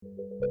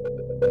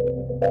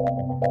Hi,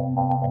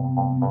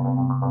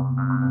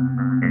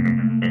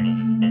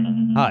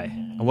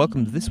 and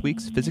welcome to this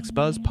week's Physics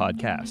Buzz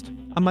podcast.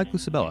 I'm Mike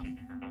Lucibella.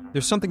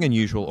 There's something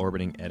unusual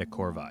orbiting Eta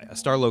Corvi, a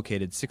star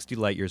located 60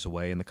 light-years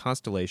away in the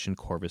constellation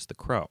Corvus the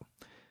Crow.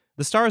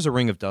 The star has a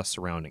ring of dust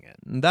surrounding it,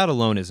 and that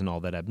alone isn't all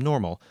that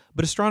abnormal,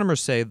 but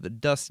astronomers say the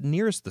dust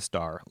nearest the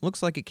star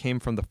looks like it came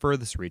from the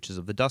furthest reaches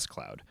of the dust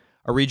cloud,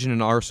 a region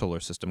in our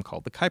solar system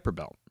called the Kuiper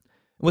Belt.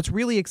 And what's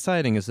really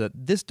exciting is that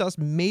this dust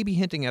may be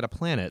hinting at a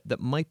planet that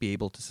might be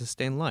able to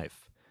sustain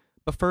life.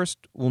 But first,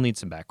 we'll need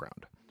some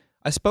background.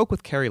 I spoke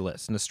with Carrie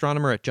Liss, an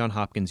astronomer at Johns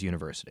Hopkins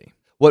University.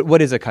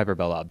 What is a Kuiper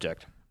Belt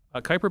object?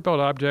 A Kuiper Belt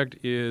object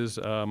is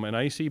an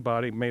icy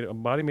body made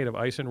of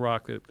ice and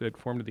rock that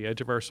formed at the edge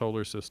of our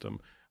solar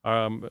system.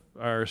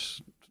 Our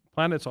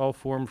planets all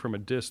formed from a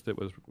disk that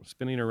was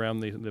spinning around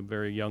the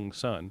very young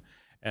sun.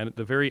 And at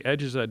the very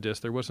edges of that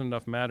disk, there wasn't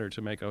enough matter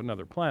to make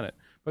another planet.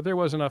 But there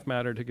was enough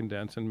matter to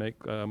condense and make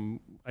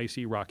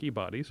icy, rocky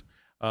bodies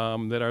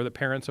that are the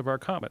parents of our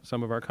comets,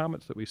 some of our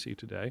comets that we see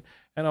today,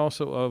 and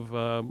also of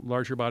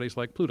larger bodies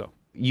like Pluto.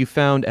 You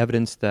found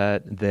evidence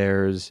that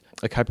there's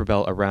a Kuiper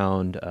Belt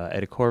around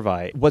Eta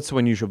Corvi. What's so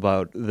unusual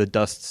about the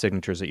dust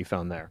signatures that you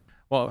found there?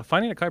 Well,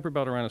 finding a Kuiper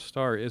Belt around a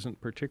star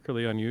isn't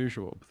particularly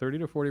unusual. 30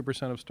 to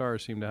 40% of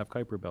stars seem to have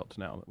Kuiper Belts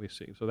now that we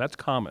see, so that's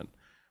common.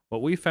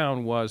 What we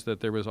found was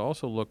that there was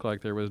also looked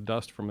like there was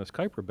dust from this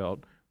Kuiper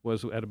Belt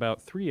was at about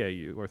 3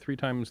 AU, or 3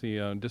 times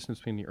the distance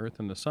between the Earth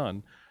and the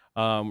Sun,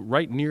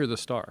 right near the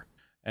star.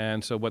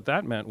 And so what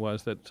that meant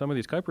was that some of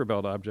these Kuiper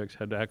Belt objects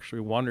had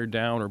actually wandered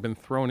down or been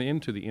thrown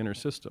into the inner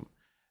system.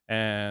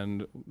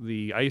 And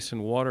the ice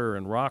and water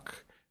and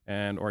rock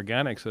and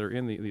organics that are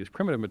in these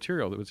primitive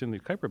material that was in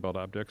these Kuiper Belt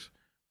objects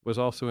was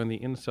also in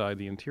the inside,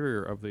 the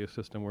interior of the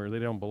system where they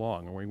don't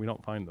belong or where we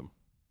don't find them.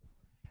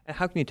 And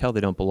how can you tell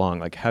they don't belong?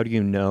 Like, how do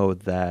you know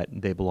that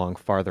they belong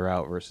farther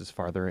out versus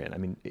farther in? I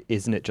mean,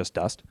 isn't it just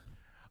dust?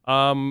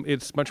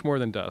 It's much more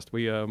than dust.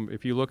 We,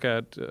 if you look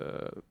at,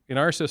 in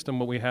our system,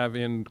 what we have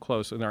in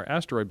our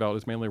asteroid belt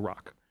is mainly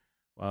rock.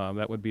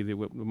 That would be the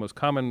most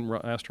common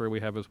asteroid we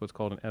have is what's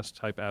called an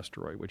S-type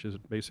asteroid, which is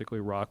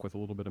basically rock with a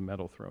little bit of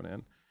metal thrown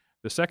in.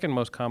 The second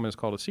most common is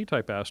called a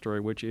C-type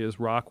asteroid, which is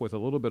rock with a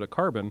little bit of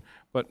carbon,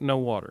 but no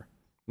water,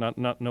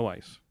 no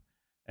ice.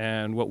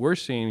 And what we're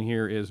seeing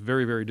here is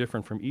very, very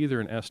different from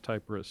either an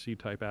S-type or a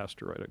C-type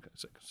asteroid,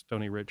 a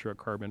stony-rich or a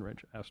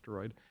carbon-rich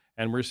asteroid.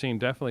 And we're seeing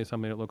definitely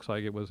something that looks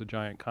like it was a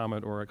giant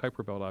comet or a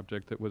Kuiper Belt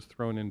object that was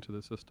thrown into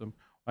the system.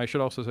 I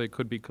should also say it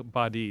could be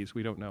bodies.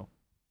 We don't know.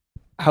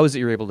 How is it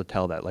you're able to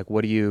tell that? Like,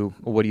 what do you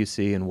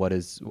see, and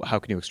how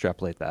can you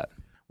extrapolate that?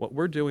 What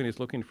we're doing is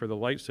looking for the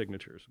light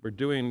signatures. We're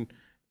doing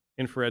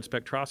infrared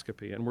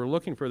spectroscopy, and we're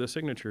looking for the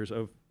signatures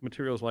of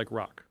materials like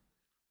rock,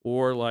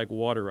 or like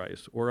water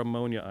ice, or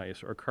ammonia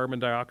ice, or carbon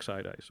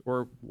dioxide ice,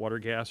 or water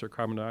gas or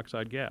carbon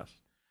dioxide gas.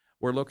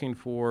 We're looking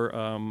for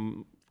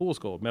fool's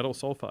gold, metal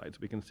sulfides.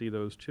 We can see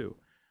those too.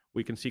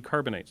 We can see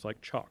carbonates like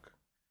chalk.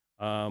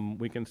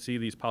 We can see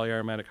these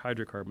polyaromatic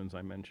hydrocarbons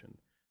I mentioned.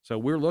 So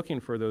we're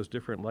looking for those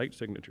different light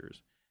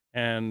signatures.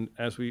 And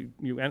as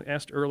you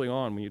asked early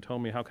on when you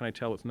told me how can I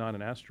tell it's not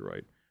an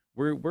asteroid,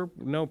 we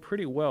know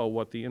pretty well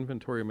what the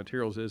inventory of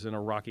materials is in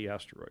a rocky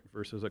asteroid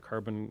versus a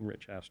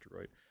carbon-rich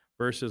asteroid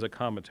versus a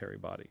cometary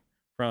body.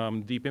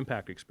 From Deep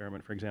Impact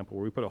Experiment, for example,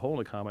 where we put a hole in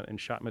a comet and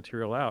shot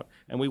material out,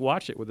 and we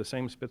watched it with the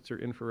same Spitzer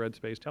infrared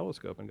space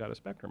telescope and got a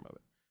spectrum of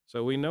it.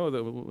 So we know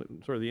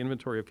the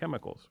inventory of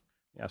chemicals,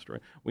 the asteroid.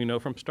 We know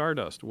from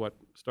stardust what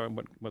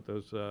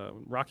those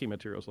rocky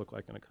materials look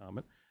like in a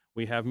comet.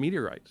 We have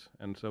meteorites,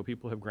 and so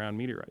people have ground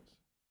meteorites.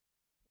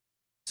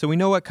 So we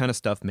know what kind of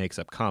stuff makes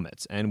up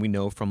comets, and we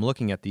know from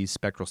looking at these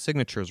spectral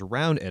signatures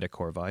around Eta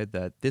Corvi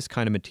that this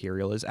kind of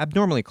material is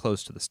abnormally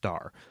close to the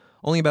star,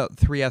 only about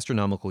 3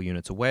 astronomical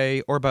units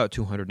away, or about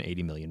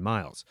 280 million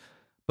miles.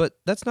 But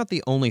that's not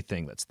the only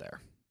thing that's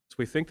there. So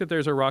we think that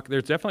there's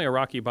definitely a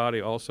rocky body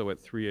also at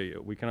 3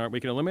 AU. We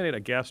can eliminate a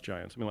gas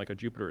giant, something like a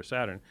Jupiter or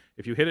Saturn.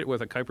 If you hit it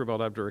with a Kuiper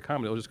Belt object or a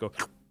comet, it'll just go.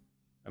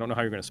 I don't know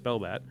how you're going to spell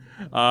that,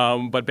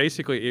 but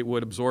basically it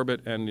would absorb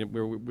it, and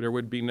there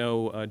would be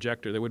no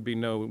ejector. There would be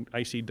no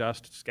icy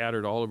dust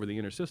scattered all over the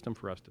inner system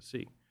for us to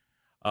see.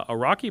 A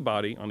rocky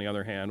body, on the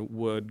other hand,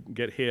 would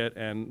get hit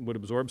and would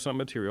absorb some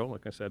material.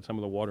 Like I said, some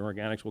of the water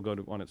organics will go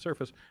on its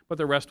surface, but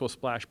the rest will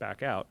splash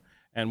back out,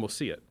 and we'll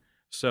see it.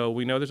 So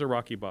we know there's a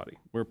rocky body.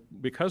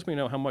 Because we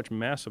know how much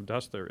massive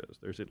dust there is,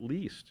 there's at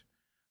least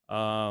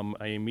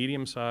a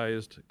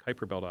medium-sized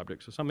Kuiper Belt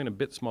object, so something a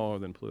bit smaller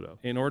than Pluto.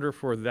 In order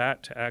for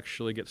that to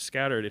actually get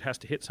scattered, it has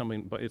to hit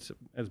something, but it's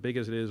as big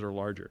as it is or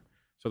larger.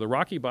 So the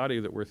rocky body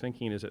that we're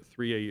thinking is at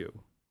 3 AU.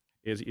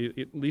 Is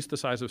at least the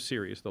size of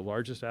Ceres, the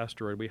largest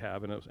asteroid we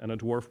have, and a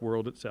dwarf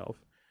world itself,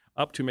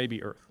 up to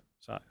maybe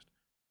Earth-sized.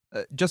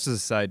 Just as a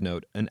side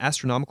note, an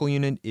astronomical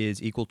unit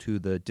is equal to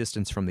the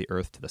distance from the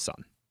Earth to the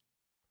Sun.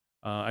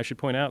 I should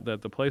point out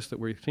that the place that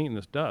we're seeing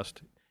this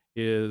dust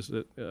is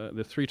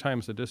the 3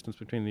 times the distance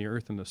between the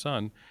Earth and the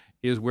Sun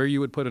is where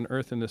you would put an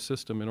Earth in this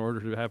system in order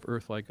to have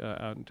Earth-like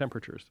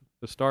temperatures.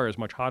 The star is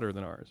much hotter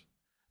than ours.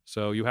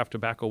 So you have to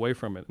back away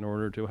from it in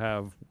order to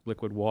have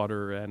liquid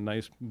water and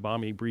nice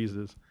balmy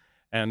breezes.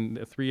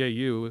 And 3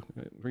 AU,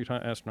 3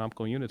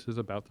 astronomical units, is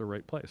about the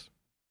right place.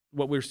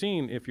 What we're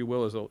seeing, if you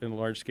will, in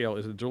large scale,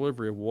 is the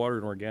delivery of water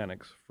and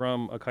organics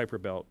from a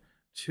Kuiper belt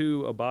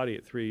to a body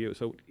at 3 AU.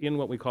 So in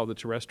what we call the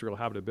terrestrial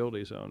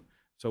habitability zone.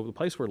 So the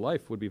place where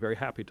life would be very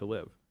happy to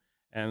live.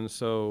 And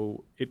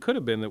so it could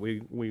have been that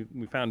we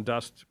found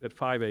dust at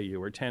 5 AU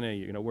or 10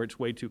 AU, where it's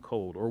way too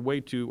cold or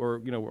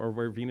or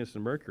where Venus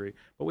and Mercury,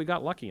 but we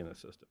got lucky in the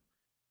system.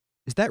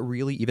 Is that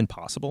really even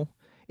possible?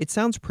 It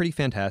sounds pretty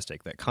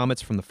fantastic that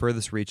comets from the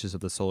furthest reaches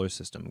of the solar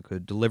system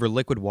could deliver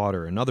liquid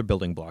water and other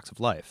building blocks of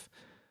life.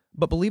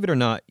 But believe it or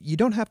not, you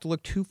don't have to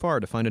look too far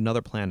to find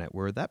another planet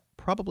where that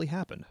probably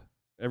happened.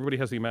 Everybody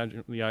has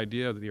the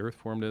idea that the Earth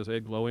formed as a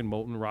glowing,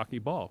 molten, rocky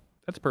ball.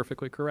 That's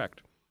perfectly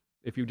correct.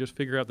 If you just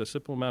figure out the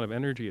simple amount of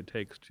energy it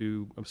takes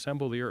to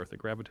assemble the Earth, the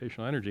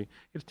gravitational energy,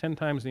 it's 10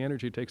 times the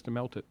energy it takes to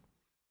melt it.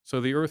 So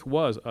the Earth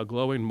was a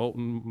glowing,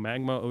 molten,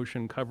 magma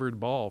ocean-covered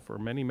ball for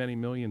many, many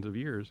millions of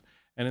years.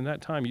 And in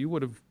that time, you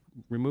would have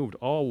removed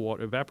all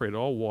water, evaporated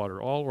all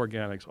water, all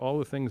organics, all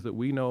the things that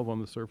we know of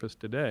on the surface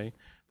today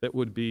that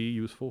would be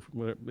useful,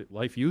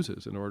 life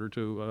uses in order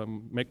to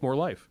make more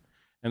life.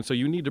 And so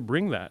you need to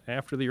bring that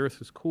after the Earth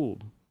has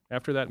cooled.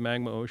 After that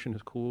magma ocean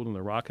has cooled and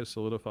the rock has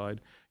solidified,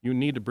 you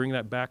need to bring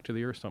that back to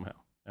the Earth somehow.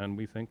 And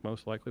we think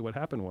most likely what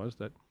happened was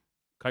that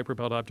Kuiper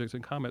belt objects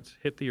and comets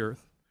hit the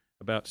Earth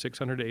about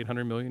 600 to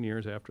 800 million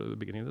years after the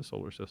beginning of the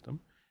solar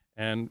system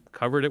and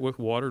covered it with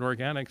water and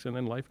organics, and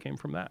then life came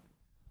from that.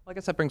 Well, I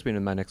guess that brings me to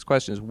my next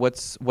question: is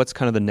what's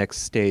kind of the next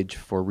stage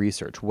for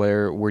research?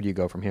 Where do you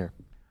go from here?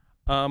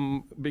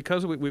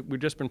 Because we've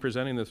just been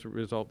presenting this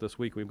result this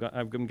week,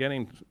 I've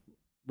been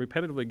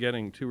repetitively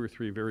getting 2 or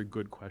 3 very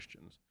good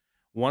questions.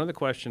 One of the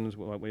questions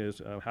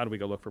is, how do we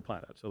go look for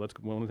planets? So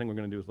one thing we're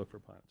going to do is look for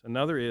planets.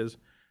 Another is,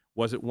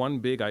 was it one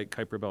big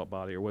Kuiper belt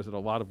body, or was it a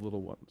lot of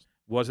little ones?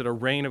 Was it a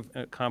rain of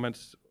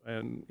comets,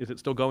 and is it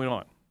still going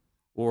on?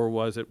 Or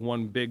was it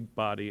one big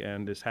body,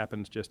 and this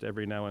happens just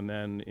every now and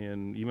then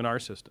in even our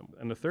system?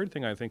 And the third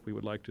thing I think we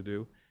would like to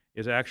do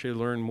is actually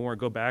learn more,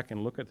 go back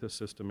and look at this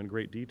system in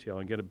great detail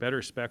and get a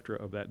better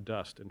spectra of that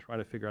dust and try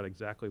to figure out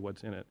exactly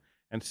what's in it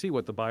and see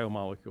what the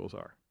biomolecules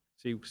are.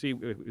 We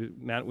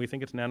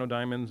think it's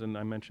nanodiamonds, and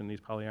I mentioned these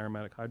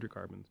polyaromatic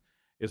hydrocarbons.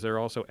 Is there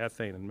also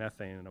ethane and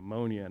methane and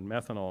ammonia and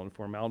methanol and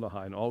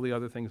formaldehyde and all the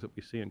other things that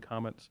we see in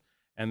comets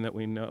and that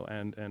we know,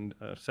 and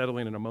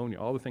acetylene and ammonia,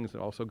 all the things that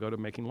also go to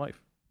making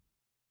life?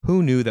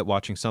 Who knew that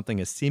watching something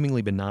as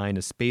seemingly benign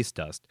as space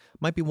dust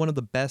might be one of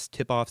the best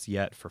tip-offs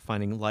yet for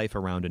finding life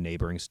around a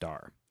neighboring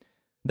star?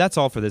 That's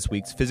all for this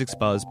week's Physics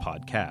Buzz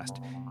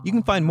podcast. You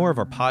can find more of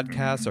our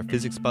podcasts, our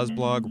Physics Buzz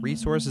blog,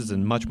 resources,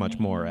 and much, much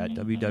more at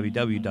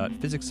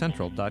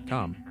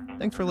www.physicscentral.com.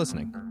 Thanks for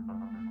listening.